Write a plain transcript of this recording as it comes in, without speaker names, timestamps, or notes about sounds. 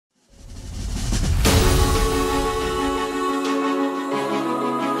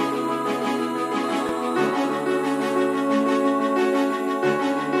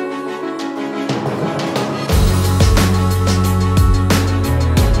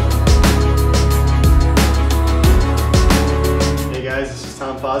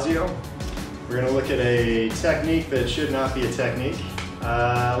Fazio. We're going to look at a technique that should not be a technique.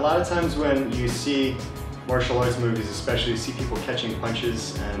 A lot of times when you see martial arts movies, especially, you see people catching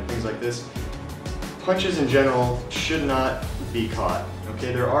punches and things like this. Punches in general should not be caught.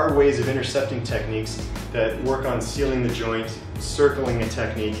 Okay, there are ways of intercepting techniques that work on sealing the joint, circling a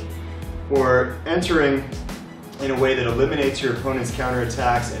technique, or entering in a way that eliminates your opponent's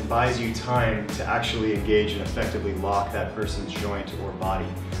counterattacks and buys you time to actually engage and effectively lock that person's joint or body.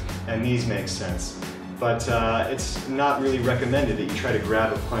 And these make sense. But it's not really recommended that you try to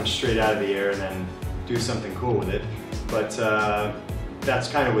grab a punch straight out of the air and then do something cool with it. But that's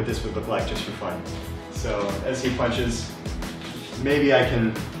kind of what this would look like, just for fun. So as he punches, maybe I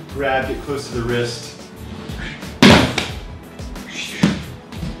can grab, get close to the wrist,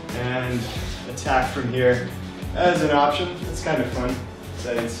 and attack from here as an option. It's kind of fun.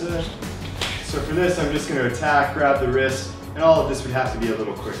 So for this, I'm just going to attack, grab the wrist, and all of this would have to be a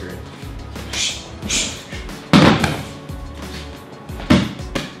little quicker.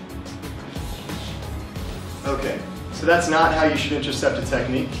 Okay, so that's not how you should intercept a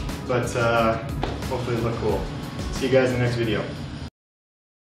technique, but hopefully it'll look cool. See you guys in the next video.